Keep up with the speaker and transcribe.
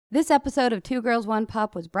This episode of Two Girls, One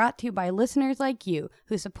Pup was brought to you by listeners like you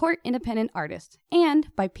who support independent artists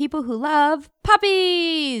and by people who love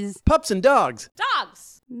puppies! Pups and dogs.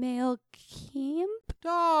 Dogs! Male camp?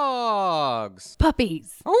 Dogs.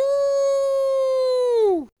 Puppies! Ooh!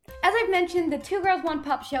 As I've mentioned, the Two Girls, One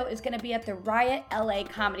Pup show is going to be at the Riot LA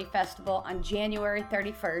Comedy Festival on January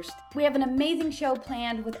 31st. We have an amazing show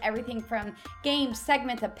planned with everything from games,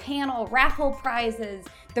 segments, a panel, raffle prizes,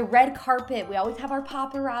 the red carpet. We always have our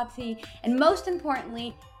paparazzi. And most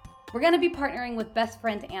importantly, we're going to be partnering with Best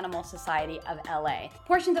Friends Animal Society of LA.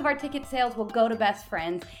 Portions of our ticket sales will go to Best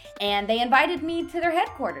Friends, and they invited me to their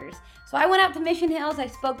headquarters. So I went out to Mission Hills. I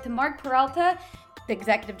spoke to Mark Peralta, the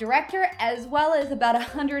executive director, as well as about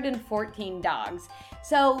 114 dogs.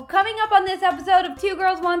 So coming up on this episode of Two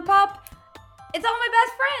Girls, One Pup, it's all my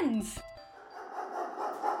best friends.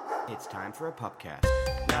 It's time for a pupcast.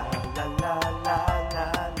 La la la la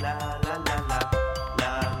la la la la la.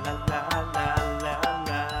 La la la la la la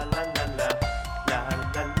la la la. La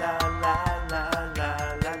la la la la la la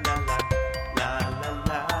la la. La la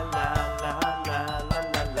la la la la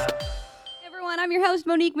la la. Everyone, I'm your host,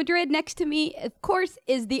 Monique Madrid. Next to me, of course,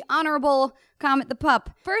 is the Honorable Comet the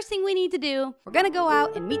Pup. First thing we need to do, we're gonna go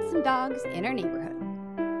out and meet some dogs in our neighborhood.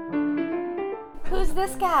 Who's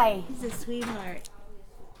this guy? He's a sweetheart.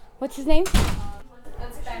 What's his name?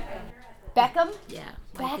 That's Beckham. Beckham? Yeah,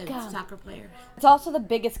 like Beckham. a soccer player. It's also the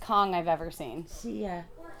biggest Kong I've ever seen.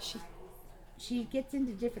 She gets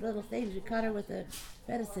into different little things. We caught her with a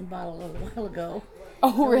medicine bottle a little while ago.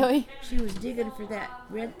 Oh, really? She was digging for that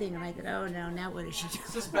red thing, and I thought, oh no, now what is she doing?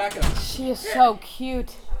 This is Beckham. She is so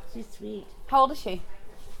cute. She's sweet. How old is she?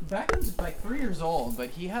 Beckham's like 3 years old, but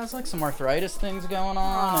he has like some arthritis things going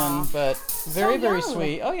on, but very, very young.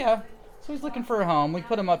 sweet. Oh yeah. So he's looking for a home. We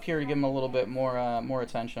put him up here to give him a little bit more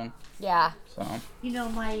attention. Yeah. So. You know,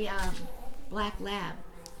 my black lab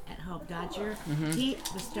at home, Dodger, he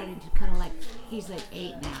was starting to kind of like, he's like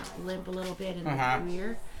 8 now, limp a little bit in the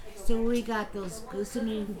rear. So we got those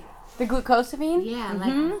glucosamine. The glucosamine? Yeah,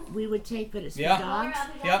 like we would take, but it's for dogs.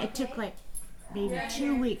 Yeah. It took like maybe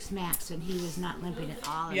 2 weeks max, and he was not limping at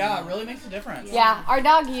all. Yeah, it anymore. really makes a difference. Yeah, our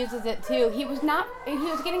dog uses it too. He was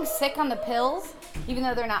getting sick on the pills, even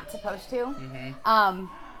though they're not supposed to.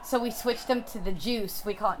 So we switched him to the juice.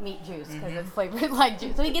 We call it meat juice because it's flavored like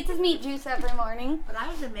juice. So he gets his meat juice every morning. But I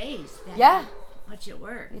was amazed at Yeah. how much it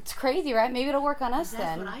worked. It's crazy, right? Maybe it'll work on us That's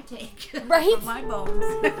then. what I take Right? for my bones.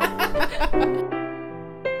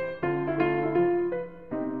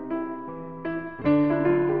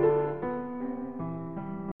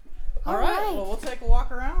 All right. Well, we'll take a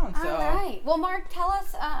walk around. So. All right. Well, Mark, tell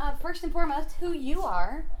us first and foremost who you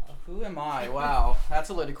are. Who am I? Wow, that's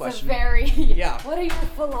a loaded It's a question. very. Yeah. What are your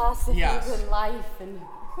philosophies Yes. in life? And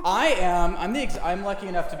I'm lucky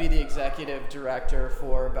enough to be the executive director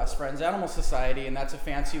for Best Friends Animal Society, and that's a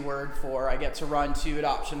fancy word for I get to run 2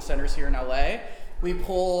 adoption centers here in LA. We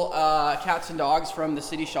pull cats and dogs from the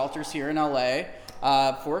city shelters here in LA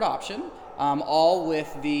for adoption, all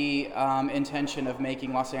with the intention of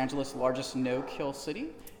making Los Angeles the largest no-kill city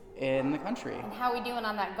in the country. and how are we doing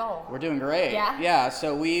on that goal? We're doing great. Yeah? Yeah,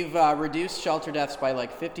 so we've reduced shelter deaths by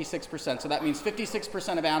like 56%. So that means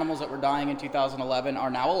 56% of animals that were dying in 2011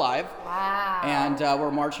 are now alive. Wow. And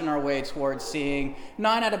we're marching our way towards seeing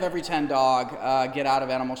 9 out of every 10 dog get out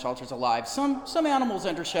of animal shelters alive. Some animals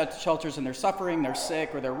enter shelters and they're suffering, they're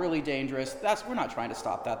sick, or they're really dangerous. We're not trying to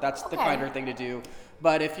stop that. That's the Okay. kinder thing to do.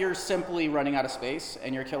 But if you're simply running out of space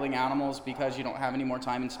and you're killing animals because you don't have any more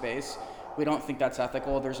time and space, we don't think that's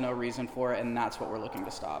ethical. There's no reason for it, and that's what we're looking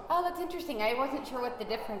to stop. Oh, that's interesting. I wasn't sure what the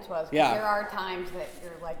difference was. 'Cause Yeah. there are times that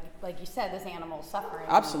you're like you said, this animal's suffering.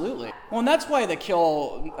 Absolutely. Well, and that's why the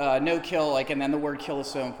no kill, and then the word kill is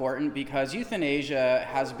so important, because euthanasia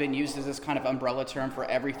has been used as this kind of umbrella term for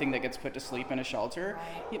everything that gets put to sleep in a shelter.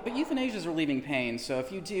 Yeah, but euthanasia is relieving pain. So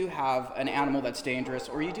if you do have an animal that's dangerous,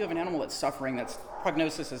 or you do have an animal that's suffering, that's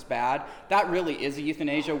prognosis is bad, that really is a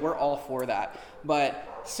euthanasia. We're all for that. But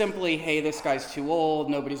simply, hey, this guy's too old,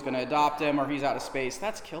 nobody's going to adopt him, or he's out of space,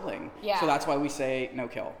 that's killing. Yeah. So that's why we say no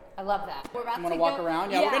kill. I love that. We're about You want to to walk go-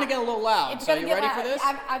 around? Yeah, we're going to get a little loud. It's So gonna you get ready loud. for this?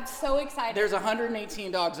 I'm so excited. There's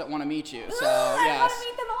 118 dogs that want to meet you. So I yes. want to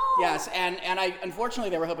meet them all. Yes, and I unfortunately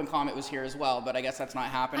they were hoping Comet was here as well, but I guess that's not I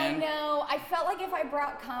happening. know. I felt like if I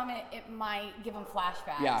brought Comet, it might give him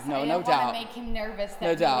flashbacks. Yeah, no I doubt. didn't want to make him nervous that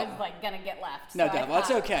No doubt. he was gonna get left. No So I doubt. Well, that's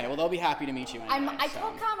thought- okay. Well, they'll be happy to meet you anyway. I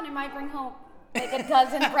told Comet I might bring home like a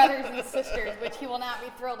dozen brothers and sisters, which he will not be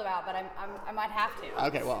thrilled about, but I might have to.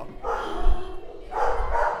 Okay, well.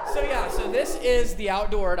 So this is the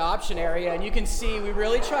outdoor adoption area, and you can see we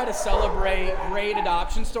really try to celebrate great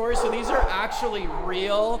adoption stories. So these are actually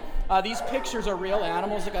real These pictures are real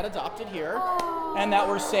animals that got adopted here and that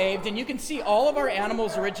were saved. And you can see all of our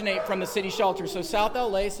animals originate from the city shelter. So South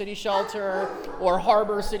LA City Shelter or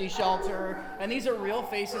Harbor City Shelter. And these are real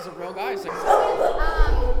faces of real guys. Does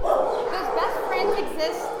Best Friends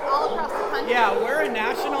exist all across the country? Yeah, we're a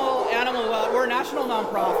national we're a national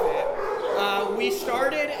nonprofit. We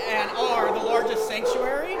started and are the largest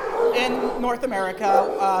sanctuary in North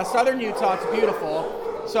America, southern Utah. It's beautiful.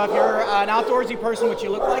 So if you're an outdoorsy person, which you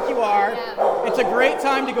look like you are, it's a great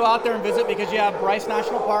time to go out there and visit because you have Bryce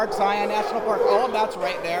National Park, Zion National Park, all of that's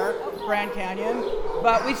right there, Grand Canyon.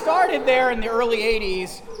 But we started there in the early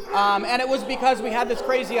 80s, and it was because we had this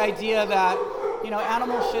crazy idea that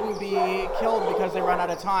animals shouldn't be killed because they run out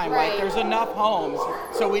of time. Right. Like, there's enough homes,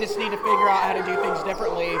 so we just need to figure out how to do things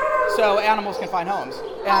differently so animals can find homes.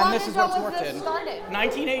 How long And this is ago what's was worked this in. started?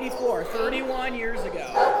 1984, 31 years ago.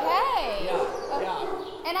 Okay. Yeah.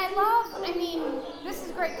 And this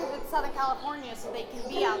is great because it's Southern California, so they can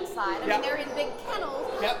be outside. They're in big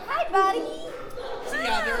kennels. Yep. Hi, buddy. So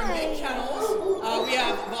they're in big kennels. We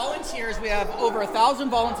have volunteers. We have over 1,000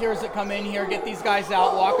 volunteers that come in here, get these guys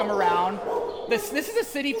out, walk them around. This is a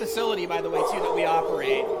city facility, by the way, too, that we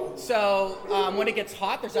operate. So when it gets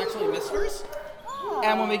hot, there's actually misters.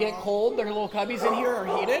 And when we get cold, their little cubbies in here are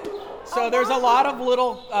heated. So there's a lot of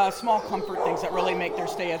little small comfort things that really make their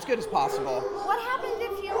stay as good as possible. What happens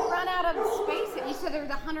if you run out of space? You said there's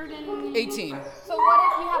 118. 18. So what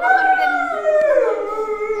if you have 100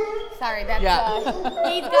 and... Sorry, that's... Yeah.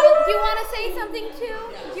 He's got. Do you want to say something too?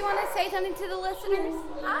 Do you want to say something to the listeners?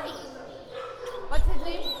 Hi. What's his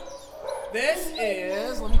name? This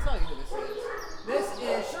is, let me tell you who this is. This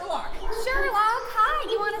is Sherlock. Sherlock, hi. Do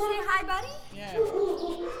you want to say hi, buddy? Yeah.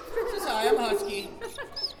 This is hi, I'm a husky.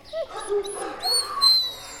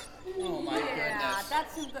 Oh my Yeah, goodness.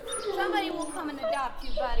 that's some good. Somebody will come and adopt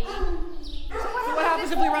you, buddy. So What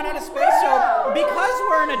happens if we run out of space? So because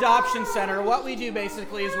we're an adoption center, what we do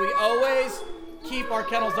basically is we always keep our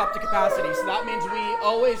kennels up to capacity. So that means we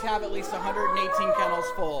always have at least 118 kennels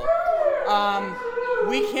full.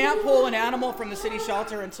 We can't pull an animal from the city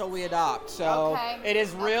shelter until we adopt. So it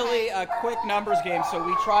is really a quick numbers game. So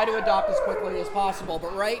we try to adopt as quickly as possible.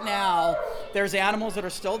 But right now, there's animals that are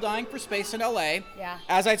still dying for space in LA. Yeah.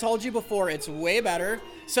 As I told you before, it's way better.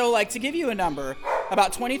 So to give you a number,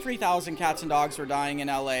 about 23,000 cats and dogs were dying in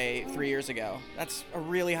LA 3 years ago. That's a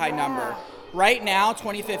really high number. Right now,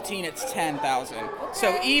 2015, it's 10,000.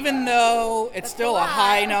 So even though it's still a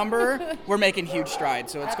high number, we're making huge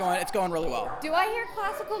strides. So it's going really well. Do I hear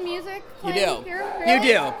classical music You playing do. through? You Really?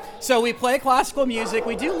 do. So we play classical music.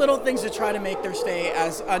 We do little things to try to make their stay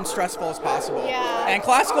as unstressful as possible. Yeah. And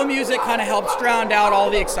classical music kind of helps drown out all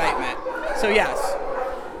the excitement. So yes.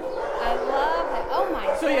 I love it. Oh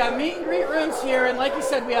my. So yeah, meet and greet rooms here, and like you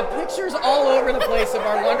said, we have pictures all over the place of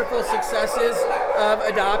our wonderful successes of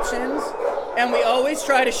adoptions. And we always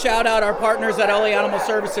try to shout out our partners at LA Animal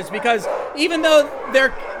Services because even though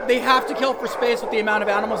they have to kill for space with the amount of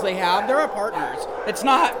animals they have, they're our partners. It's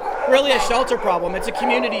not really a shelter problem, it's a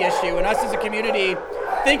community issue, and us as a community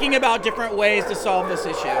thinking about different ways to solve this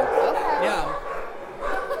issue. Okay. Yeah.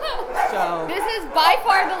 So This is by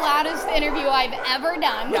far the loudest interview I've ever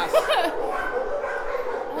done. yes.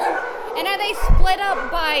 And are they split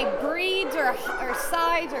up by breeds or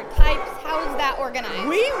size or types? How is that organized?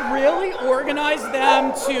 We really organize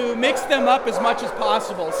them to mix them up as much as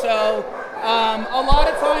possible. So a lot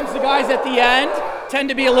of times the guys at the end tend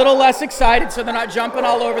to be a little less excited so they're not jumping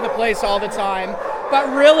all over the place all the time.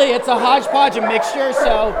 But really it's a hodgepodge, a mixture.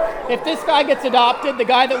 So if this guy gets adopted, the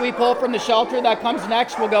guy that we pull from the shelter that comes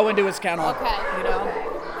next will go into his kennel. Okay. You know?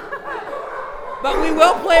 But we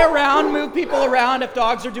will play around, move people around if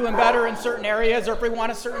dogs are doing better in certain areas or if we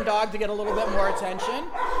want a certain dog to get a little bit more attention.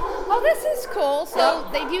 Oh, this is cool. So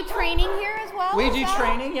they do training here as well? We is do that-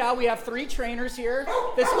 training, yeah. We have 3 trainers here.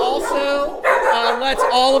 This also lets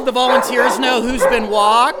all of the volunteers know who's been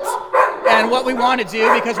walked and what we want to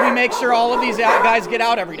do because we make sure all of these guys get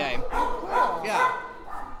out every day. Yeah.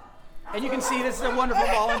 And you can see this is a wonderful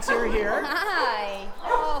volunteer here. Hi.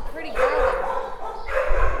 Oh, pretty girl.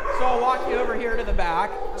 So I'll walk you over here to the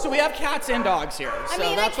back. So we have cats and dogs here. So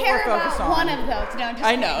that's I what care we're focused about on. one of those. No, just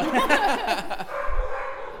I kidding. know.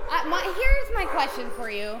 Here's my question for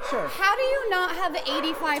you. Sure. How do you not have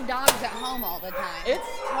 85 dogs at home all the time? It's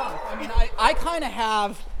tough. I mean, I kind of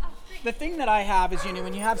have, the thing that I have is,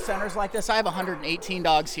 when you have centers like this, I have 118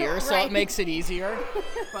 dogs here, so Right. it makes it easier.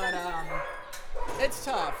 But It's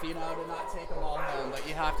tough, you know, to not take them all home, but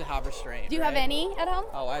you have to have restraint. Do you have right? any at home?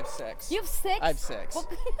 Oh, I have 6. You have 6? I have 6. What,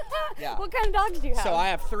 Yeah. What kind of dogs do you have? So I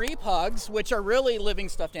have 3 pugs, which are really living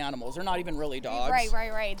stuffed animals. They're not even really dogs.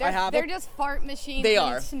 Right. They're just fart machines They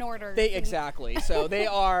and are. snorters. Exactly. So they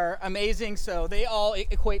are amazing. So they all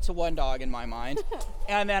equate to one dog in my mind.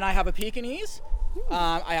 And then I have a Pekingese.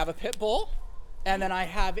 I have a pit bull. And then I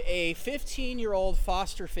have a 15-year-old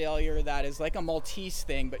foster failure that is like a Maltese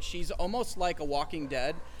thing, but she's almost like a Walking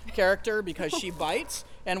Dead character because she bites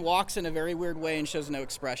and walks in a very weird way and shows no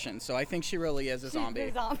expression. So I think she really is a zombie.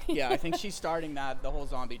 a zombie. Yeah, I think she's starting the whole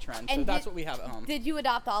zombie trend. So And that's what we have at home. Did you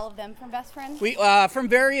adopt all of them from Best Friends? We from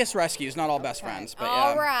various rescues, not all best friends, but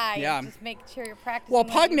All yeah. right. Yeah. Just making sure you're practicing. Well,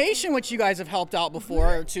 what Pug you- Nation, which you guys have helped out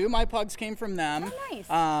before too. My pugs came from them.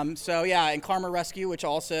 Oh, nice. So yeah, and Karma Rescue, which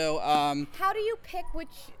also How do you pick which?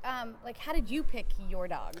 How did you pick your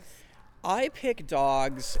dogs? I pick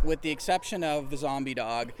dogs, with the exception of the zombie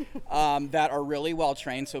dog, that are really well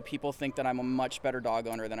trained, so people think that I'm a much better dog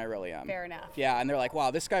owner than I really am. Fair enough. Yeah, and they're like,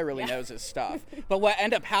 wow, this guy really knows his stuff. But what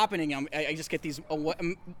end up happening, I just get these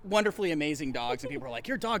wonderfully amazing dogs, and people are like,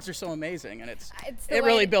 your dogs are so amazing, and It's the it way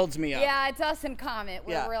really to- builds me up. Yeah, it's us in Comet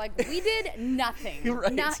where Yeah. we're like, we did nothing.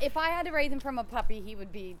 Right. If I had to raise him from a puppy, he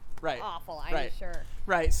would be Right. awful, I'm Right. sure.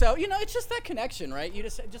 Right. So, it's just that connection, right? You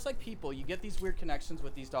just like people, you get these weird connections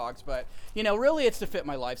with these dogs, but really it's to fit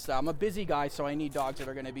my lifestyle. I'm a busy guy, so I need dogs that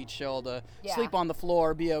are going to be chill, to Yeah. sleep on the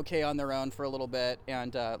floor, be okay on their own for a little bit,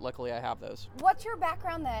 and luckily I have those. What's your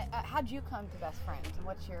background? How'd you come to Best Friends? And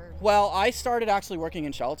what's your? Well, I started actually working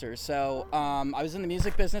in shelters, so I was in the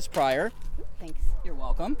music business prior. Thanks. You're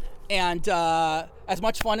welcome. And as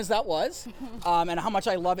much fun as that was, and how much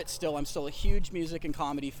I love it still, I'm still a huge music and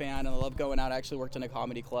comedy fan, and I love going out. I actually worked in a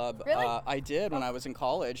comedy club. Really? I did when I was in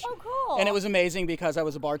college. Oh, cool. And it was amazing because I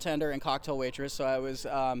was a bartender and cocktail waitress, so I was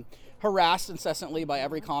harassed incessantly by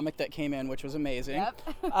every comic that came in, which was amazing.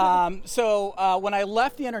 Yep. So when I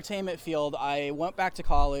left the entertainment field, I went back to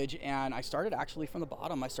college, and I started actually from the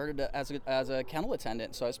bottom. I started as a kennel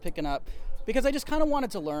attendant, so I was picking up because I just kind of wanted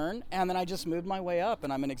to learn, and then I just moved my way up,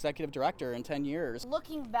 and I'm an executive director in 10 years.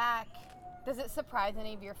 Looking back, does it surprise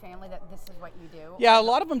any of your family that this is what you do? Yeah, a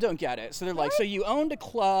lot of them don't get it. So they're like, so you owned a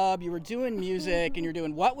club, you were doing music, and you're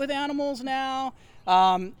doing what with animals now?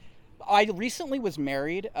 I recently was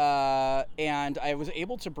married, and I was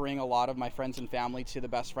able to bring a lot of my friends and family to the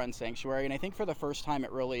Best Friends Sanctuary, and I think for the first time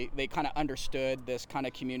they kind of understood this kind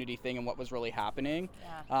of community thing and what was really happening.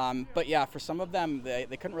 Yeah. But yeah, for some of them, they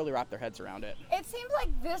couldn't really wrap their heads around it. It seems like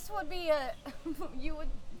this would be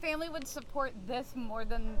family would support this more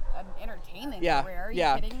than an entertainment Yeah, career. Are you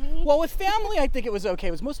yeah. kidding me? Well, with family, I think it was okay.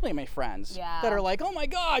 It was mostly my friends Yeah. that are like, oh my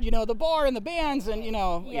God, the bar and the bands and,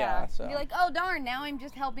 yeah. So. You're like, oh darn, now I'm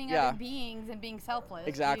just helping Yeah. other beings and being selfless.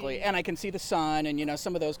 Exactly. You- And I can see the sun and,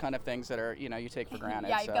 some of those kind of things that are, you take for granted.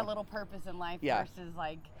 yeah, so. you've got a little purpose in life Yeah. versus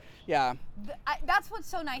like. Yeah. That's what's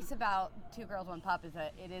so nice about Two Girls One Pup is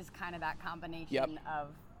that it is kind of that combination Yep. of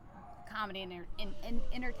comedy and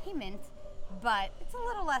entertainment, but it's a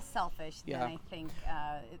little less selfish Yeah. than I think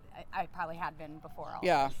I probably had been before all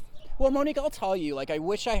Yeah. this. Well, Monique, I'll tell you, I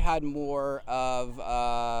wish I had more of,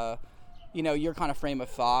 your kind of frame of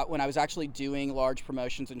thought when I was actually doing large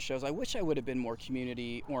promotions and shows. I wish I would have been more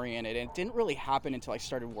community oriented, and it didn't really happen until I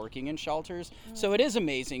started working in shelters. So it is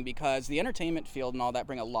amazing because the entertainment field and all that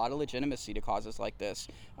bring a lot of legitimacy to causes like this.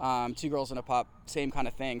 Two Girls and a Pup, same kind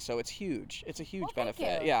of thing. So it's huge. It's a huge Well, thank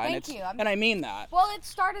benefit. you. Yeah, Thank you. and I mean that. Well, it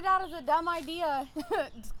started out as a dumb idea,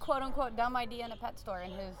 quote unquote dumb idea in a pet store,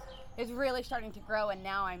 and is really starting to grow. And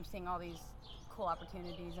now I'm seeing all these cool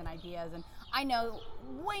opportunities and ideas, and I know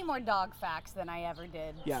way more dog facts than I ever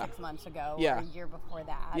did Yeah. 6 months ago Yeah. or a year before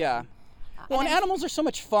that. Yeah. And, Well, and I'm- animals are so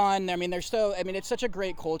much fun. I mean, it's such a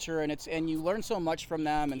great culture, and you learn so much from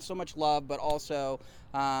them, and so much love. But also,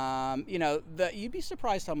 you'd be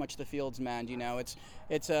surprised how much the fields mend.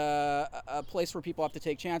 It's a place where people have to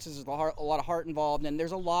take chances. There's a lot of heart involved, and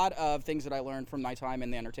there's a lot of things that I learned from my time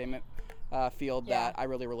in the entertainment field Yeah. that I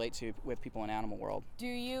really relate to with people in animal world. Do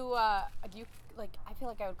you I feel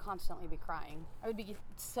like I would constantly be crying. I would be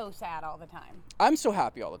so sad all the time. I'm so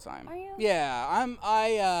happy all the time. Are you? Yeah,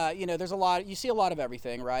 there's a lot, you see a lot of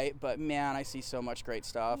everything, right? But man, I see so much great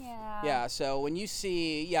stuff. Yeah. Yeah, so when you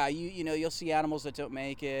see, you'll see animals that don't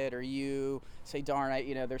make it, or you say, darn,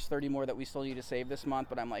 there's 30 more that we still need to save this month,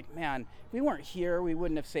 but I'm like, man, if we weren't here, we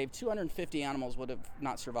wouldn't have saved 250 animals would have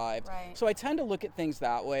not survived. Right. So I tend to look at things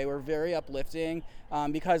that way. We're very uplifting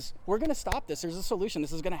because we're going to stop this. There's a solution.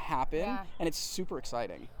 This is going to happen, Yeah. and it's super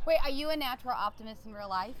exciting. Wait, are you a natural optimist in real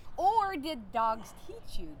life? Or did dogs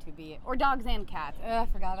teach you to be? Or dogs and cats? I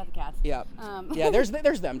forgot about the cats. Yeah. Yeah, there's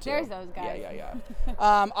them too. There's those guys. Yeah.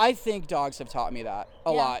 I think dogs have taught me that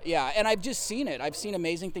a lot. Yeah, and I've just seen it. I've seen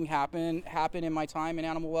amazing things happen in my time in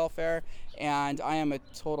animal welfare, and I am a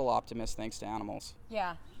total optimist thanks to animals.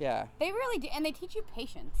 Yeah. Yeah. They really do, and they teach you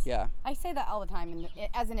patience. Yeah. I say that all the time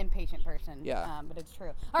as an impatient person. Yeah. But it's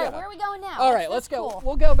true. All right, where are we going now? All right, What's let's this go. cool?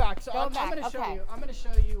 We'll go back. So Go I'm back, going to show okay. you. I'm going to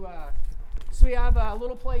show you. So we have a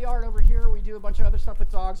little play yard over here. We do a bunch of other stuff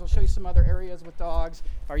with dogs. I'll show you some other areas with dogs.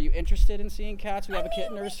 Are you interested in seeing cats? We have a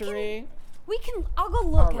kitten nursery. I'll go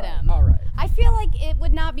look at them. All right. I feel like it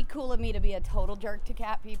would not be cool of me to be a total jerk to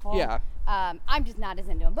cat people. Yeah. I'm just not as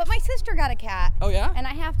into them. But my sister got a cat. Oh yeah. And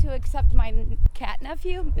I have to accept my cat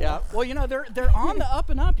nephew. Yeah. Well, they're on the up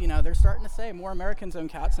and up. They're starting to say more Americans own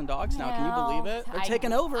cats than dogs now. Can you believe it? They're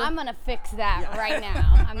taking over. I'm gonna fix that right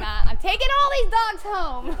now. I'm taking all these dogs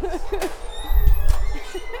home.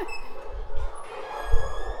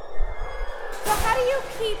 So how do you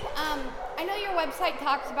keep? I know your website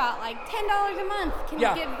talks about like $10 a month. Can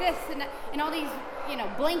you give this and all these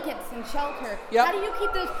blankets and shelter? Yep. How do you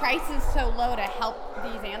keep those prices so low to help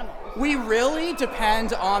these animals? We really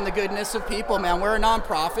depend on the goodness of people, man. We're a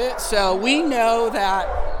nonprofit, so we know that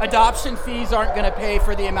adoption fees aren't going to pay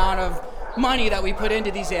for the amount of money that we put into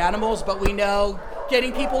these animals, but we know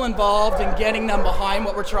getting people involved and getting them behind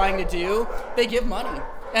what we're trying to do, they give money.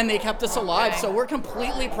 And they kept us alive, so we're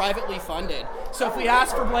completely privately funded. So if we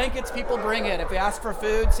ask for blankets, people bring it. If we ask for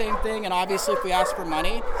food, same thing. And obviously if we ask for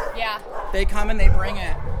money, they come and they bring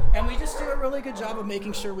it. And we just do a really good job of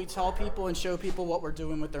making sure we tell people and show people what we're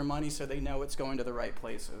doing with their money so they know it's going to the right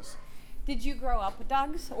places. Did you grow up with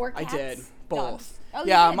dogs or cats? I did, both. Dogs. Oh,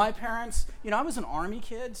 yeah, you did? my parents, I was an Army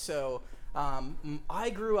kid, so I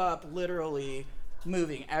grew up literally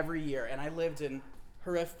moving every year, and I lived in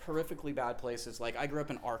horrifically bad places. Like I grew up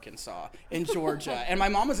in Arkansas, in Georgia, and my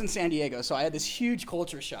mom was in San Diego, so I had this huge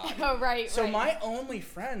culture shock. Oh, right. So my only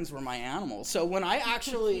friends were my animals. So when I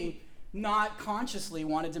actually not consciously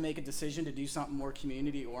wanted to make a decision to do something more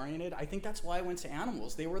community oriented, I think that's why I went to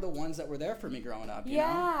animals. They were the ones that were there for me growing up. You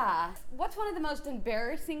know? What's one of the most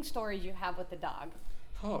embarrassing stories you have with the dog?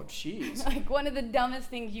 Oh, jeez. Like one of the dumbest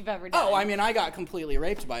things you've ever done. Oh, I got completely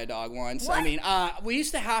raped by a dog once. What? We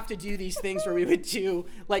used to have to do these things where we would do,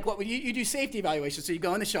 like you do safety evaluations. So you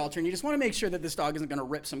go in the shelter and you just want to make sure that this dog isn't going to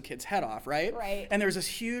rip some kid's head off, right? Right. And there's this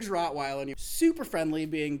huge Rottweiler, and he's super friendly,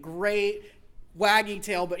 being great, waggy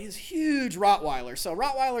tail, but he's huge Rottweiler. So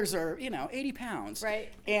Rottweilers are, 80 pounds. Right.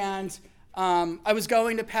 And I was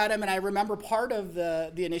going to pet him, and I remember part of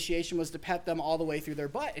the initiation was to pet them all the way through their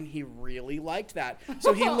butt, and he really liked that.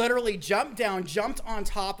 So he literally jumped on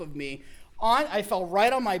top of me. I fell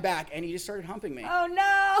right on my back, and he just started humping me. Oh,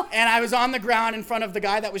 no. And I was on the ground in front of the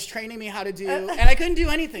guy that was training me how to do, and I couldn't do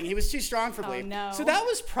anything. He was too strong for me. Oh, no. So that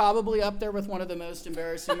was probably up there with one of the most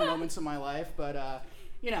embarrassing moments of my life, but, All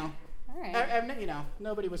right.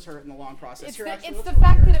 nobody was hurt in the long process. It's the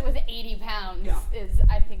fact that it was 80 pounds is,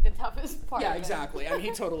 I think, the toughest part. Yeah, of it. exactly.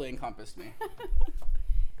 He totally encompassed me.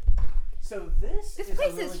 So this is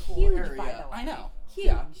place a really is cool huge, area. by the way. I know. Huge.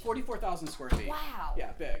 Yeah, 44,000 square feet. Wow.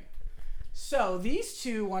 Yeah, big. So these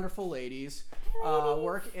two wonderful ladies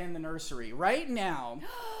work in the nursery right now.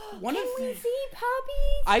 Can we see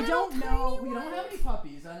puppies? I Little don't know. tiny We don't ones? have any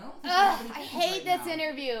puppies. I don't think we have any I kittens hate right this now.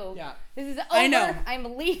 interview. Yeah. This is over. I know.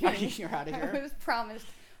 I'm leaving. You're out of here. I was promised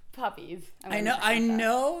puppies. I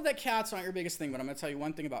know that cats aren't your biggest thing, but I'm going to tell you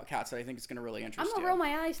one thing about cats that I think is going to really interest I'm you. gonna roll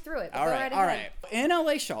my eyes through it. All right. In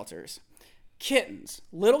LA shelters,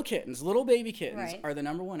 little baby kittens Right. are the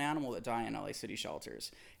number one animal that die in LA city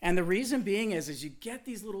shelters. And the reason being is you get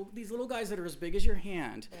these little guys that are as big as your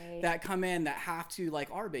hand that come in that have to, like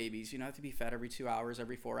our babies, have to be fed every 2 hours,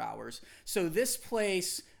 every 4 hours. So this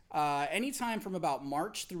place, anytime from about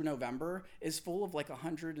March through November, is full of like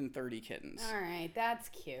 130 kittens. All right, that's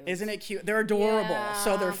cute. Isn't it cute? They're adorable. Yeah.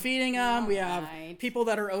 So they're feeding them. We have Right. people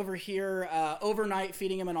that are over here overnight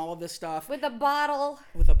feeding them and all of this stuff. With a bottle.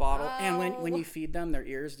 And when you feed them, their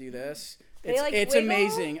ears do this. They, like, It's wiggle?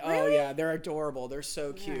 amazing. Oh Really? yeah, they're adorable. They're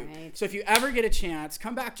so cute. Right. So if you ever get a chance,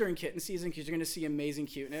 come back during kitten season because you're going to see amazing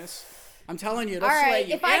cuteness. I'm telling you, it'll All slay right,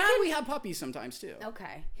 you. if I And could- we have puppies sometimes too.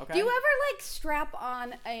 Okay. Okay. Do you ever like strap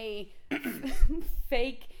on a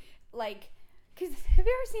fake because have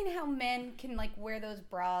you ever seen how men can like wear those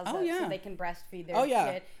bras Oh, so yeah. they can breastfeed their Oh,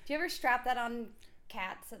 yeah. kid? Do you ever strap that on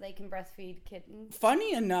cats so they can breastfeed kittens?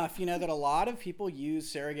 Funny enough, that a lot of people use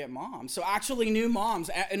surrogate moms. So actually new moms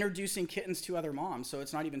introducing kittens to other moms. So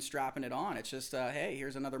it's not even strapping it on. It's just, hey,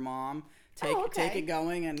 here's another mom take it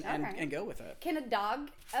going and Alright. go with it. Can a dog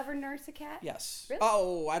ever nurse a cat? Yes. Really?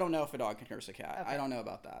 Oh, I don't know if a dog can nurse a cat. Okay. I don't know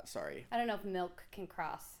about that. Sorry. I don't know if milk can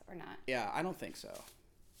cross or not. Yeah, I don't think so.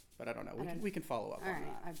 But I don't know. We can follow up on Alright,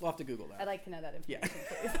 that. We'll have to Google that. I'd like to know that Yeah.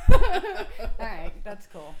 information, please. All right, that's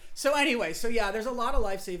cool. So anyway, so yeah, there's a lot of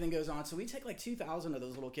life saving goes on. So we take like 2,000 of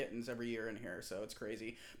those little kittens every year in here. So it's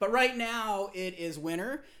crazy. But right now it is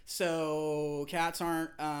winter, so cats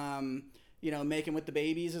aren't, making with the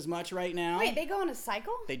babies as much right now. Wait, they go on a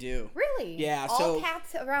cycle? They do. Really? Yeah. All So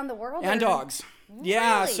cats around the world? and or- dogs.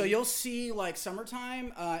 Yeah. So Really? you'll see like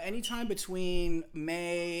summertime, anytime between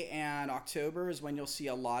May and October is when you'll see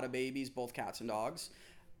a lot of babies, both cats and dogs.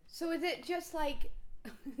 So is it just like,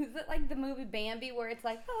 is it like the movie Bambi where it's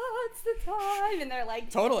like, oh, it's the time, and they're like,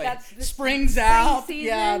 Totally. that's the Spring's spring out. season?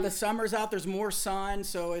 Yeah, the summer's out. There's more sun,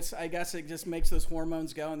 so I guess it just makes those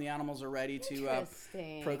hormones go, and the animals are ready to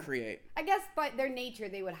Interesting. procreate. I guess by their nature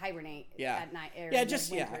they would hibernate Yeah. at night. Or Yeah, in the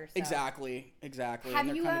winter, so. exactly. And Have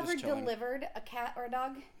they're you kinda ever just chilling. delivered a cat or a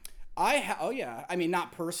dog? Oh yeah. I mean,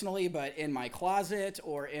 not personally, but in my closet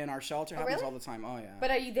or in our shelter happens really? all the time. Oh yeah.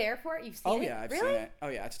 But are you there for it? You've seen it? Oh yeah, I've really? seen it. Oh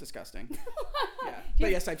yeah, it's disgusting. Yeah, Do but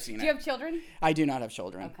you- yes, I've seen Do it. you have children? I do not have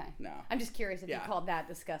children. Okay. No. I'm just curious if you Yeah. called that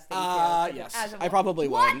disgusting. Yes, as a I probably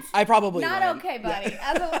What? would. I probably Not would. okay, buddy.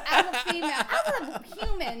 Yeah. As a female, as a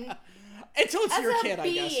human. Until it's as your a kid, I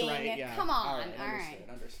guess, being, right? Yeah. come on, All right.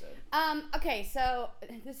 all Understood. Okay, so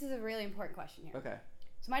this is a really important question here. Okay.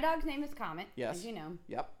 So my dog's name is Comet, Yes. as you know.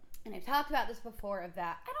 Yep. And I've talked about this before of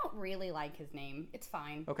that. I don't really like his name. It's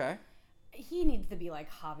fine. Okay. He needs to be like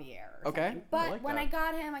Javier or Okay. something. I But like when that. I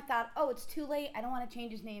got him, I thought, oh, it's too late. I don't want to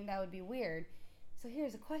change his name. That would be weird. So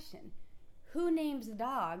here's a question. Who names the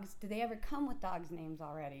dogs? Do they ever come with dogs' names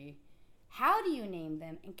already? How do you name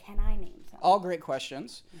them? And can I name some? All great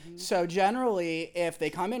questions. So generally, if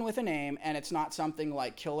they come in with a name and it's not something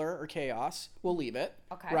like Killer or Chaos, we'll leave it.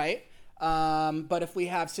 Okay. Right? But if we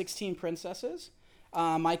have 16 princesses,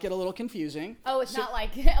 might get a little confusing. Oh, it's not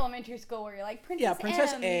like elementary school where you're like Princess Yeah,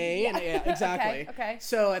 Princess M. A. Yeah. Yeah, exactly. Okay.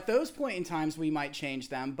 So at those point in times, we might change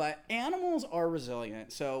them. But animals are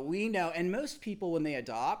resilient. So we know, and most people, when they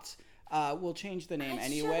adopt, will change the name I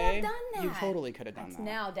anyway. should have done You that. totally could have done It's that.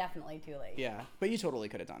 now definitely too late. Yeah, but you totally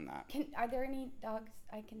could have done that. Are there any dogs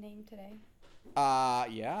I can name today?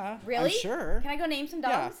 Yeah. Really? I'm sure. Can I go name some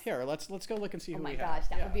Yeah, dogs? here, let's go look and see Oh who my we gosh, have.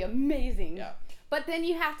 that would be amazing. Yeah. But then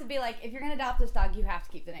you have to be like, if you're gonna adopt this dog, you have to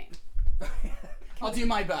keep the name. I'll do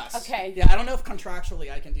my best. Okay. Yeah, I don't know if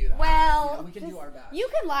contractually I can do that. Well, You know, we can do our best. You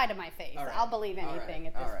can lie to my face. All right. I'll believe All anything right.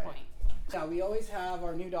 at this All right. point. Yeah, we always have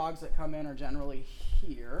our new dogs that come in are generally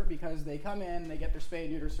here because they come in, they get their spay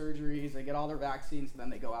and neuter surgeries, they get all their vaccines, and then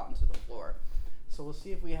they go out into the floor. So we'll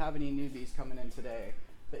see if we have any newbies coming in today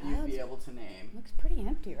that you'd be able to name. Looks pretty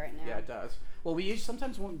empty right now. Yeah, it does. Well, we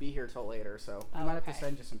sometimes won't be here till later, so I Oh, might have okay. to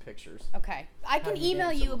send you some pictures. Okay. I can Have you email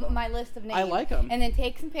named you some of them? my list of names. I like 'em. And then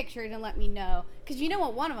take some pictures and let me know. Because you know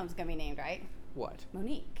what one of them's going to be named, right? What?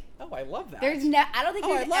 Monique. Oh, I love that. I don't think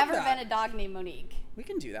Oh, I there's love ever that. been a dog named Monique. We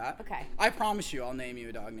can do that. Okay. I promise you I'll name you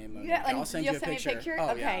a dog named Monique. Yeah, and I'll and send you'll you a send picture. me a picture? Oh,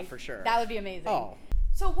 okay. yeah, for sure. That would be amazing. Oh.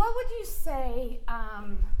 So what would you say,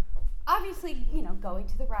 obviously, going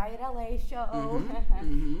to the Riot LA show,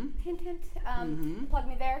 hint, hint, plug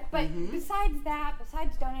me there. But besides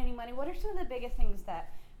donating money, what are some of the biggest things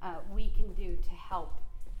that we can do to help,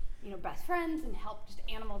 best friends and help just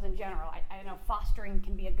animals in general? I know fostering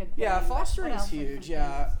can be a good thing. Yeah, but what fostering is else are some huge.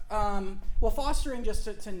 Yeah. things? Well, fostering, just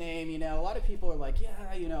to name, a lot of people are like,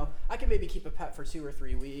 yeah, I can maybe keep a pet for 2 or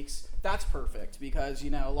 3 weeks. That's perfect because, a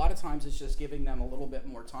lot of times it's just giving them a little bit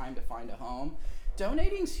more time to find a home.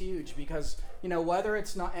 Donating's huge because, whether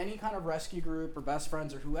it's not any kind of rescue group or best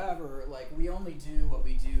friends or whoever, like we only do what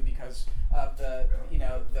we do because of the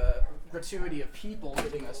gratuity of people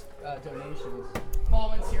giving us donations.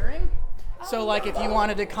 Volunteering. So like if you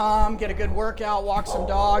wanted to come, get a good workout, walk some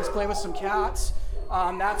dogs, play with some cats,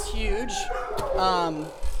 that's huge.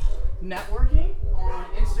 Networking on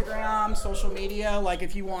Instagram, social media, like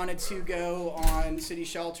if you wanted to go on city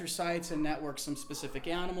shelter sites and network some specific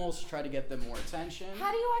animals to try to get them more attention.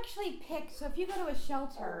 How do you actually pick? So if you go to a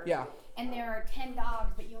shelter Yeah. and there are 10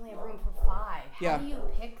 dogs, but you only have room for 5, how Yeah. do you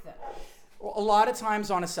pick those? Well, a lot of times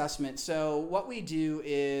on assessment. So what we do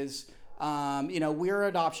is, we're an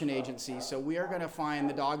adoption agency, so we are going to find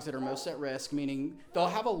the dogs that are most at risk, meaning they'll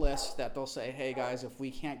have a list that they'll say, hey guys, if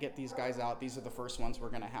we can't get these guys out, these are the first ones we're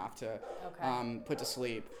going to have to put to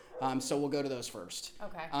sleep. So we'll go to those first.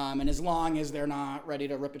 Okay. And as long as they're not ready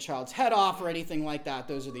to rip a child's head off or anything like that,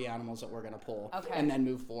 those are the animals that we're going to pull Okay. and then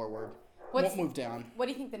move forward. What's- Won't move down. What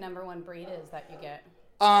do you think the number one breed is that you get?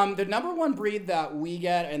 The number one breed that we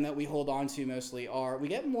get and that we hold on to mostly we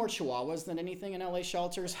get more Chihuahuas than anything in LA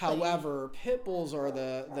shelters. However, Pit Bulls are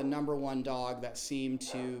the number one dog that seem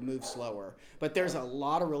to move slower. But there's a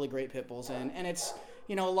lot of really great Pit Bulls and it's,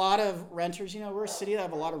 a lot of renters, we're a city that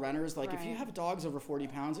have a lot of renters. Like if you have dogs over 40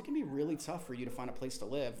 pounds, it can be really tough for you to find a place to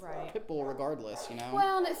live. Right. Pit Bull regardless,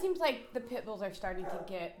 Well, and it seems like the Pit Bulls are starting to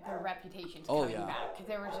get their reputations coming back. Because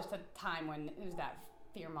there was just a time when it was that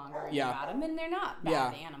fear-mongering about them, and they're not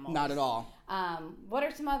bad animals. Not at all. What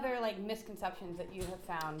are some other misconceptions that you have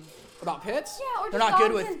found about pits? Yeah, or they're just not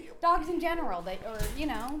good with dogs in general.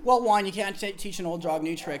 Well, one, you can't teach an old dog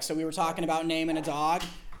new tricks. So we were talking about naming a dog.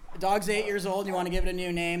 A dog's 8 years old. You want to give it a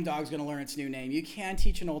new name. Dog's going to learn its new name. You can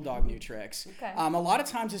teach an old dog new tricks. Okay. A lot of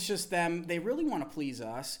times it's just them. They really want to please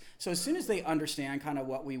us. So as soon as they understand kind of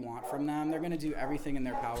what we want from them, they're going to do everything in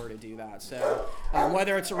their power to do that. So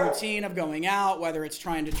whether it's a routine of going out, whether it's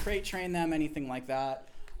trying to trait train them, anything like that.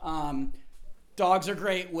 Dogs are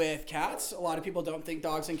great with cats. A lot of people don't think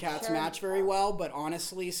dogs and cats match very well, but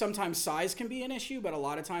honestly, sometimes size can be an issue, but a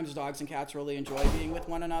lot of times dogs and cats really enjoy being with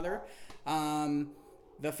one another.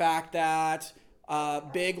 The fact that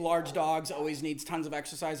big, large dogs always needs tons of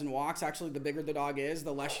exercise and walks. Actually, the bigger the dog is,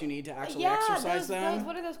 the less you need to actually exercise them.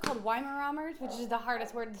 What are those called? Weimaramers, which is the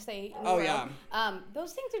hardest word to say in the world.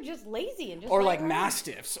 Those things are just lazy and just or like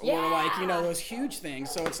mastiffs, or those huge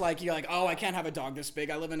things. So it's like you're like, oh, I can't have a dog this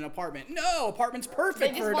big. I live in an apartment. No, apartment's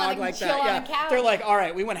perfect for a dog like that. Yeah, they're like, all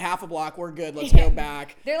right, we went half a block. We're good. Let's go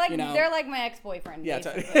back. They're like my ex-boyfriend. Yeah,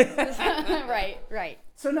 right.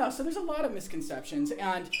 So there's a lot of misconceptions,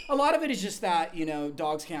 and a lot of it is just that,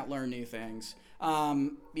 dogs can't learn new things.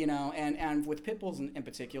 And with Pit Bulls in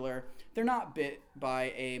particular, they're not bit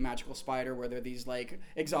by a magical spider where they're these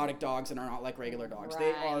exotic dogs and are not like regular dogs.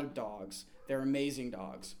 Right. They are dogs. They're amazing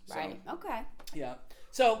dogs. Right. Okay. Yeah.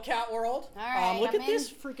 So, Cat World. All right. Look at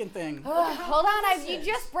this freaking thing. Hold on. You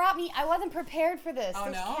just brought me. I wasn't prepared for this. Oh,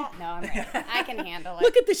 this no? Cat, no, I'm ready. I can handle it.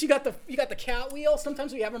 Look at this. You got the cat wheel.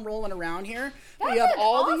 Sometimes we have them rolling around here. That's you have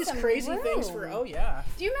all awesome these crazy room. things for. Oh yeah.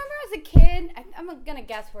 Do you remember as a kid? I'm gonna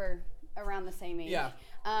guess we're around the same age. Yeah.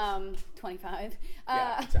 25.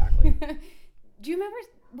 Yeah, exactly. Do you remember?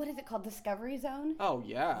 What is it called? Discovery Zone? Oh,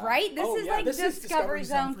 yeah. Right? This is Discovery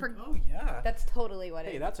Zone for... Oh, yeah. That's totally what it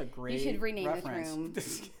is. Hey, that's a great You should rename reference.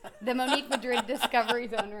 this room. The Monique Madrid Discovery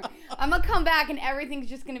Zone room. I'm going to come back and everything's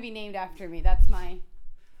just going to be named after me. That's my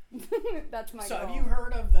So goal. have you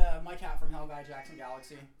heard of My Cat from Hell guy, Jackson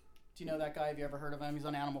Galaxy? Do you know that guy? Have you ever heard of him? He's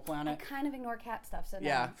on Animal Planet. I kind of ignore cat stuff, so no.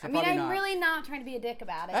 Yeah, I'm really not trying to be a dick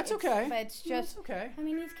about it. That's okay. But it's just... That's okay. I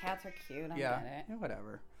mean, these cats are cute. I get it. Yeah,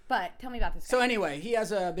 whatever. But tell me about this guy. So anyway, he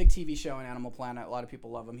has a big TV show on Animal Planet. A lot of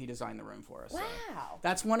people love him. He designed the room for us. Wow. So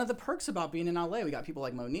that's one of the perks about being in LA. We got people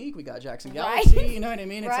like Monique. We got Jackson Right? Galaxy. You know what I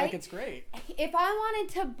mean? It's Right? it's great. If I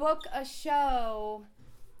wanted to book a show,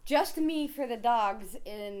 just me for the dogs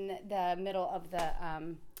in the middle of the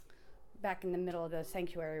back in the middle of the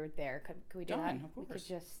sanctuary right there, could we do that? Of course. We could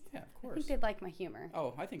just. Yeah, of course. I think they'd like my humor.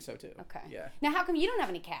 Oh, I think so too. Okay. Yeah. Now, how come you don't have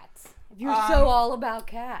any cats? If you're so all about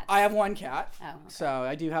cats. I have one cat. Oh, okay. So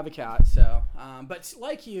I do have a cat. So, but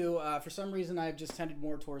like you, for some reason I've just tended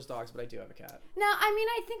more towards dogs, but I do have a cat. No, I mean,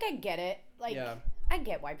 I think I get it. Yeah. I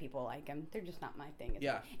get why people like them. They're just not my thing.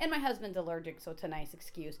 Yeah. And my husband's allergic, so it's a nice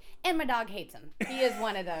excuse. And my dog hates him. He is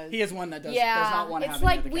one of those. He is one that does not want to have it's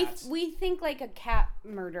like any of the cats. we think like a cat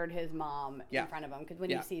murdered his mom Yeah. in front of him because when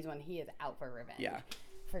he sees one, he is out for revenge. Yeah.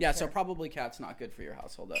 For Yeah, sure. so probably cat's not good for your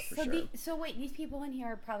household, though, for sure. So wait, these people in here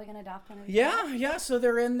are probably gonna adopt one of these? Yeah. So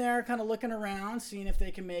they're in there, kind of looking around, seeing if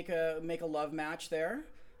they can make a love match there.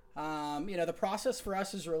 The process for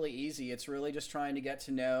us is really easy. It's really just trying to get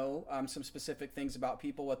to know some specific things about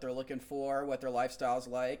people, what they're looking for, what their lifestyle's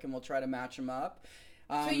like, and we'll try to match them up.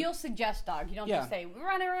 So you'll suggest dog. You don't just say,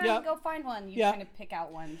 run around and go find one. You kind of pick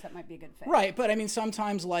out ones that might be a good fit. Right, but I mean,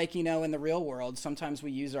 sometimes in the real world, sometimes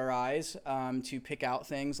we use our eyes to pick out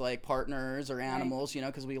things like partners or animals,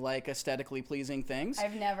 because we like aesthetically pleasing things.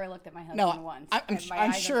 I've never looked at my husband once.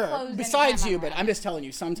 I'm sure. Besides you, but I'm just telling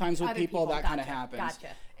you, sometimes with people that kind of happens.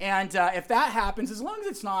 Gotcha. And if that happens, as long as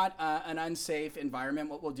it's not an unsafe environment,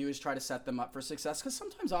 what we'll do is try to set them up for success, because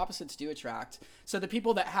sometimes opposites do attract. So the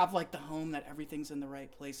people that have the home that everything's in the right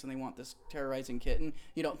place and they want this terrorizing kitten,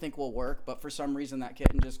 you don't think will work, but for some reason that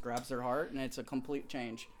kitten just grabs their heart and it's a complete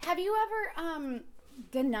change. Have you ever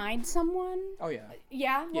denied someone? Oh, yeah.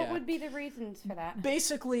 Yeah? What Yeah. would be the reasons for that?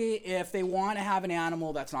 Basically, if they want to have an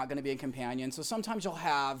animal that's not going to be a companion, so sometimes you'll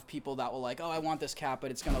have people that will I want this cat, but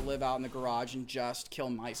it's going to live out in the garage and just kill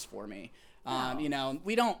mice for me. You know,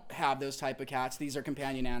 we don't have those type of cats. These are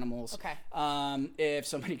companion animals. Okay. If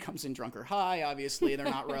somebody comes in drunk or high, obviously they're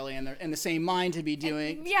not really in the same mind to be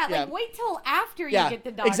doing. Like wait till after you Yeah, get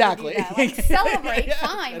the dog. exactly. To do that. Like, celebrate, Yeah,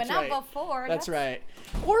 fine, but that's not right. before. That's right.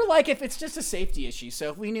 Or like if it's just a safety issue. So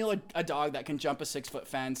if we knew a dog that can jump a 6-foot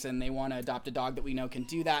fence and they want to adopt a dog that we know can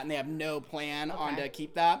do that and they have no plan on to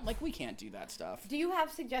keep that, like we can't do that stuff. Do you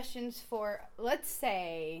have suggestions for, let's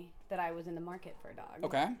say that I was in the market for a dog.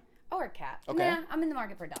 Okay. Or a cat. Okay. Nah, I'm in the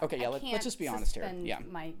market for a dog. Okay, yeah, let's can't just be honest here. suspend Yeah.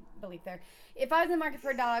 my belief there. If I was in the market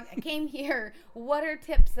for a dog, I came here, what are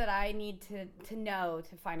tips that I need to know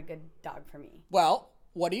to find a good dog for me? Well,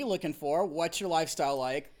 what are you looking for? What's your lifestyle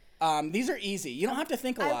like? These are easy. You don't have to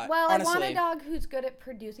think a lot, honestly. I want a dog who's good at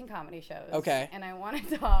producing comedy shows. Okay. And I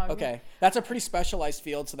want a dog. Okay. That's a pretty specialized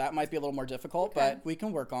field, so that might be a little more difficult, but we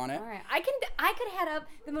can work on it. All right. I could head up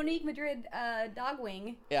the Monique Madrid dog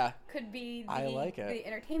wing. Yeah. Could be I like it. the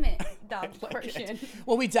entertainment dog Like portion. it.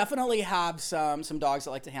 Well, we definitely have some dogs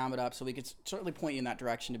that like to ham it up, so we could certainly point you in that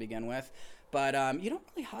direction to begin with. But you don't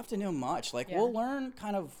really have to know much. Like, we'll learn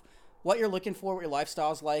kind of what you're looking for, what your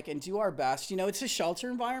lifestyle's like, and do our best. You know, it's a shelter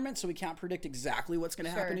environment, so we can't predict exactly what's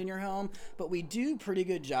going to happen in your home, but we do a pretty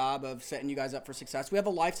good job of setting you guys up for success. We have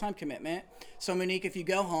a lifetime commitment. So, Monique, if you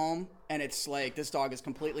go home and it's like, this dog is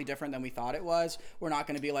completely different than we thought it was, we're not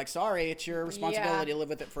going to be like, sorry, it's your responsibility to live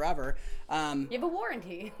with it forever. You have a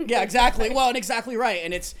warranty. Yeah, exactly. Well, and exactly right.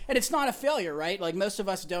 And it's not a failure, right? Like, most of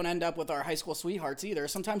us don't end up with our high school sweethearts either.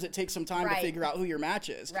 Sometimes it takes some time to figure out who your match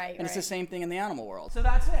is. Right, and it's the same thing in the animal world. So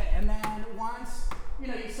that's it. And then once, you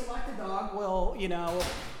select a dog, We'll,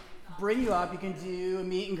 bring you up. You can do a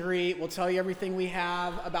meet and greet. We'll tell you everything we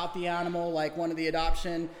have about the animal. Like, one of the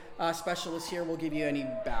adoption specialists here will give you any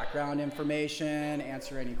background information,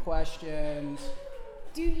 answer any questions.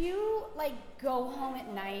 Do you go home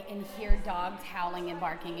at night and hear dogs howling and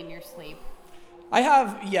barking in your sleep? I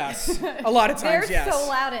have, yes. A lot of times, They're yes. so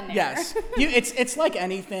loud in there. Yes. It's like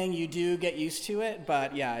anything. You do get used to it,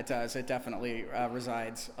 but yeah, it does. It definitely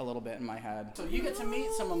resides a little bit in my head. So you get to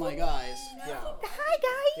meet some of my guys. Yeah. Hi,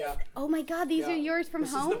 guys. Yeah. Oh, my God. These Yeah. are yours from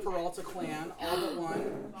This home? is the Peralta clan, all but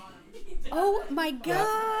one. Oh, my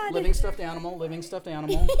God. Living stuffed animal, living stuffed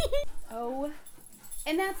animal. Oh.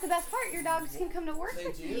 And that's the best part. Your dogs can come to work They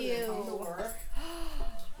with do. you. They come to work.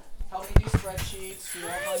 Help me do spreadsheets, do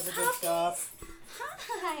all kinds of good puppies. stuff.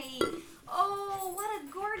 Hi. Oh, what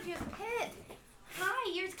a gorgeous pit.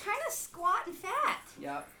 Hi, you're kind of squat and fat.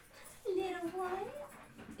 Yep. Little one.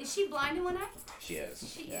 Is she blind in one eye? She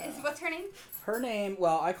is. She is. What's her name? Her name,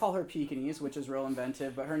 well, I call her Pekingese, which is real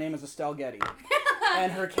inventive, but her name is Estelle Getty.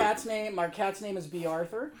 And our cat's name is B.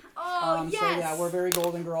 Arthur. Oh, yes. So yeah, we're very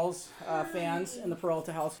Golden Girls fans in the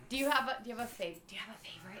Peralta house. Do you have a favorite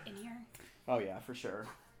in here? Oh yeah, for sure.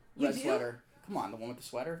 You Red do? sweater. Come on, the one with the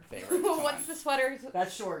sweater. Favorite. Come What's on. the sweater?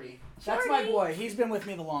 That's Shorty. That's my Shorty. boy. He's been with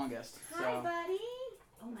me the longest. Hi, So. buddy.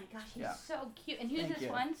 Oh my gosh, he's Yeah. so cute. And who's Thank this you.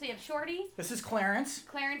 one? So you have Shorty. This is Clarence.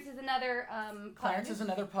 Clarence is another Clarence pug. is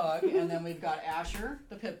another pug, and then we've got Asher,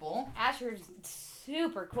 the pit bull. Asher's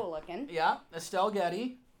super cool looking. Yeah, Estelle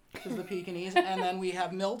Getty is the Pekingese, and then we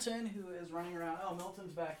have Milton, who is running around. Oh,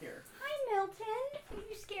 Milton's back here. Hi, Milton. Are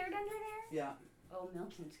you scared under there? Yeah. Oh,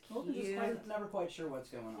 Milton's cute. Milton's just never quite sure what's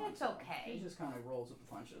going on. It's so okay. He just kind of rolls with the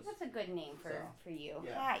punches. That's a good name for you.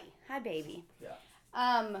 Yeah. Hi, baby. Yeah.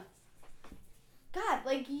 God,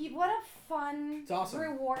 what a fun, It's awesome.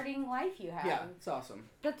 rewarding life you have. Yeah, it's awesome.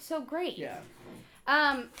 That's so great. Yeah.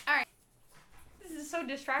 All right. This is so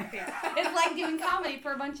distracting. It's like doing comedy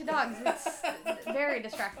for a bunch of dogs. It's very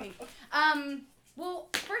distracting. Well,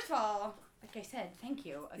 first of all, like I said, thank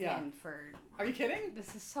you again for. Are you kidding?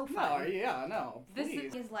 This is so No, fun. yeah, no. This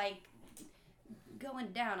Please. is like going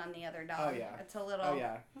down on the other dog. Oh, yeah. It's a little. Oh,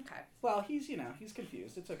 yeah. Okay. Well, he's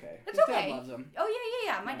confused. It's okay. It's His okay. dad loves him. Oh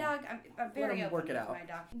yeah. My dog. I'm very him open work it with out. my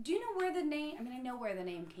dog. Do you know where the name? I mean, I know where the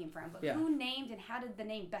name came from, but Yeah. who named and how did the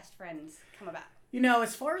name Best Friends come about?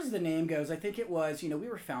 As far as the name goes, I think it was, we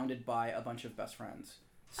were founded by a bunch of best friends.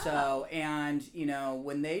 So, and,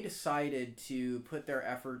 when they decided to put their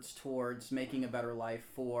efforts towards making a better life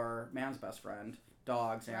for man's best friend,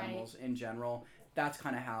 dogs, animals in general, that's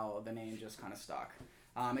kind of how the name just kind of stuck.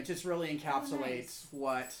 It just really encapsulates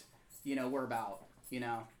what, we're about,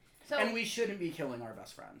 So, and we shouldn't be killing our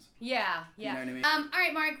best friends. Yeah. You know what I mean? All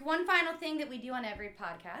right, Mark. One final thing that we do on every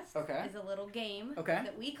podcast Okay. is a little game Okay.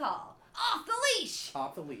 that we call Off the Leash.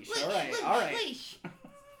 Off the leash. Leash, All right. leash, All right. leash.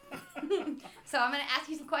 So I'm going to ask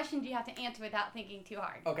you some questions you have to answer without thinking too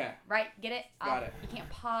hard. Okay. Right? Get it? Got it. You can't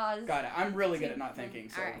pause. Got it. I'm really good at not thinking,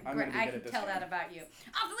 so All right, I'm great. going to be I good can at this tell game. that about you.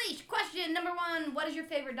 Off the Leash. Question number 1. What is your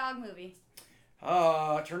favorite dog movie?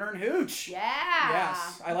 Turner and Hooch. Yeah.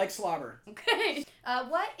 Yes, I like slobber. Okay.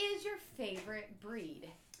 What is your favorite breed?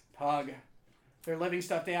 Pug. They're living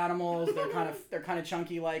stuffed animals. They're kind of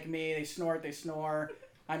chunky like me. They snort. They snore.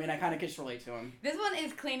 I mean, I kind of just relate to them. This one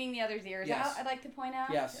is cleaning the other's ears Yes. out, I'd like to point out.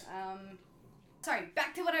 Yes. Sorry,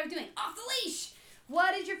 back to what I was doing. Off the leash!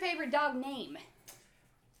 What is your favorite dog name?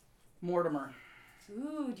 Mortimer.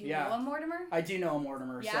 Ooh, do you Yeah. know a Mortimer? I do know a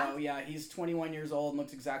Mortimer. Yeah? So, yeah, he's 21 years old and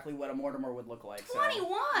looks exactly what a Mortimer would look like.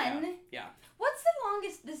 21? Yeah. What's the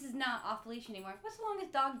longest, this is not off the leash anymore, what's the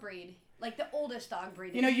longest dog breed? Like the oldest dog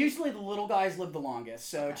breed? You know, usually the little guys live the longest.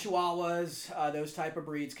 So Okay. Chihuahuas, those type of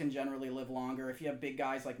breeds can generally live longer. If you have big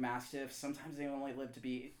guys like Mastiffs, sometimes they only live to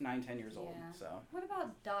be 9-10 years old. Yeah. So What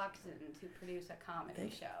about dachshunds who produce a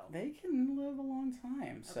comedy show? they can live a long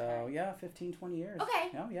time. So, Okay. yeah, 15, 20 years.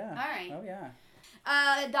 Okay. Oh, yeah. All right. Oh, yeah.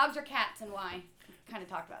 Dogs or cats and why? We kind of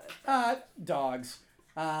talked about this. Dogs.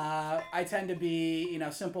 I tend to be,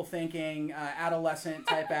 simple thinking, adolescent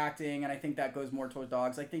type acting, and I think that goes more towards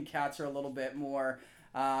dogs. I think cats are a little bit more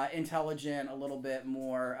intelligent, a little bit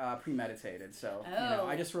more premeditated. So,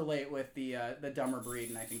 I just relate with the dumber breed,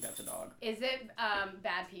 and I think that's a dog. Is it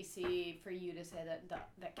bad PC for you to say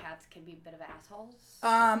that cats can be a bit of assholes?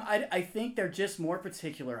 I think they're just more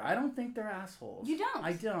particular. I don't think they're assholes. You don't?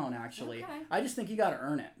 I don't, actually. Okay. I just think you gotta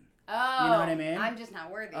earn it. Oh, You know what I mean? I'm just not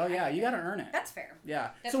worthy. Oh, yeah, I you get gotta it. earn it. That's fair.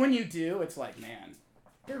 Yeah. That's So when you do, it's like, man.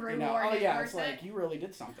 The Oh, reward yeah, is it's worth like it. you really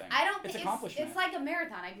did something. I don't It's think accomplishment. it's like a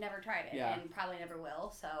marathon. I've never tried it, Yeah. and probably never will.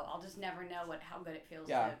 So I'll just never know how good it feels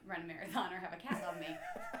Yeah. to run a marathon or have a cat love me,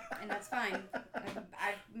 and that's fine.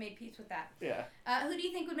 I've made peace with that. Yeah. Who do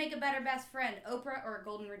you think would make a better best friend, Oprah or a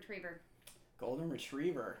golden retriever? Golden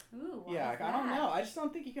Retriever. Ooh, why Yeah, is I don't that? know. I just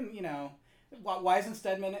don't think you can, why isn't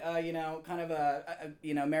Stedman, kind of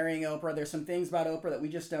marrying Oprah? There's some things about Oprah that we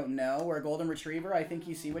just don't know. Where a Golden Retriever, I think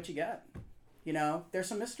you see what you get. There's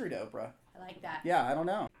some mystery to Oprah. I like that. Yeah, I don't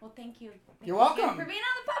know. Well, thank you. Thank You're you again welcome. for being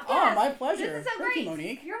on the podcast. Oh, my pleasure. This is so Thank great. you,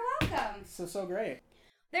 Monique. You're welcome. So great.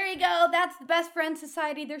 There you go. That's the Best Friends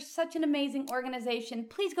Society. They're such an amazing organization.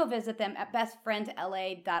 Please go visit them at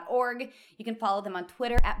bestfriendsla.org. You can follow them on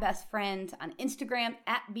Twitter at bestfriends, on Instagram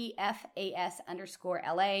at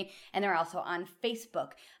BFAS_LA, and they're also on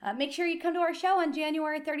Facebook. Make sure you come to our show on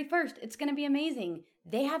January 31st. It's going to be amazing.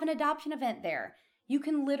 They have an adoption event there. You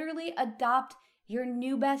can literally adopt your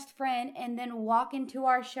new best friend and then walk into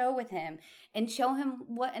our show with him and show him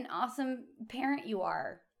what an awesome parent you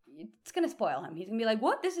are. It's going to spoil him. He's going to be like,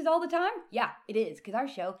 what? This is all the time? Yeah, it is, because our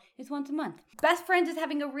show is once a month. Best Friends is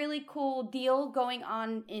having a really cool deal going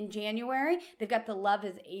on in January. They've got the Love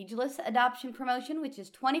is Ageless adoption promotion, which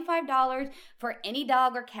is $25 for any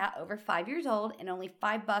dog or cat over 5 years old, and only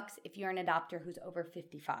 $5 if you're an adopter who's over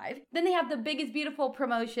 55. Then they have the Biggest Beautiful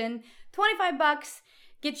promotion, $25,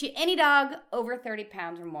 gets you any dog over 30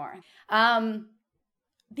 pounds or more.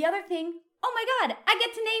 The other thing, oh my God, I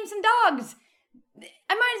get to name some dogs.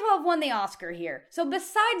 I might as well have won the Oscar here. So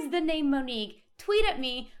besides the name Monique, tweet at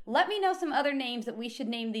me. Let me know some other names that we should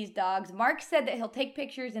name these dogs. Mark said that he'll take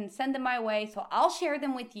pictures and send them my way, so I'll share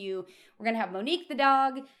them with you. We're going to have Monique the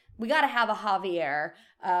dog. We got to have a Javier.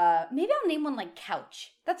 Maybe I'll name one like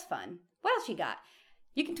Couch. That's fun. What else you got?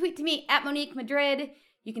 You can tweet to me at Monique Madrid.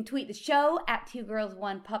 You can tweet the show at 2 Girls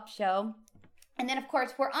 1 Pup Show. And then, of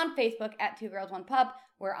course, we're on Facebook at 2 Girls 1 Pup.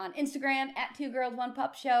 We're on Instagram at 2 Girls 1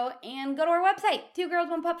 Pup Show. And go to our website,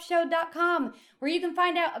 2girls1pupshow.com, where you can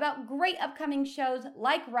find out about great upcoming shows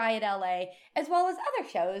like Riot LA, as well as other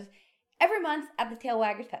shows every month at the Tail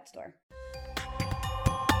Waggers Pet Store.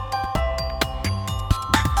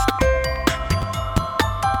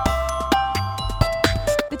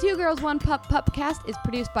 The 2 Girls 1 Pup Pupcast is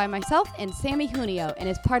produced by myself and Sammy Junio and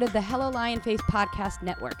is part of the Hello Lion Face Podcast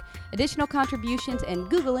Network. Additional contributions and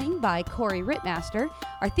Googling by Corey Rittmaster.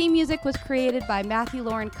 Our theme music was created by Matthew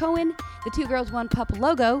Lauren Cohen. The 2 Girls 1 Pup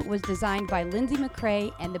logo was designed by Lindsay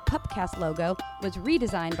McCrae, and the Pupcast logo was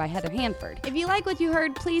redesigned by Heather Hanford. If you like what you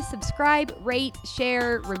heard, please subscribe, rate,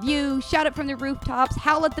 share, review, shout it from the rooftops,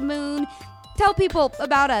 howl at the moon, tell people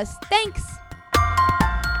about us. Thanks!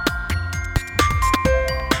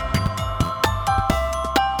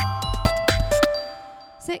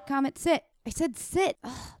 Sit, Comet, sit. I said sit.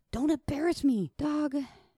 Ugh, don't embarrass me, dog.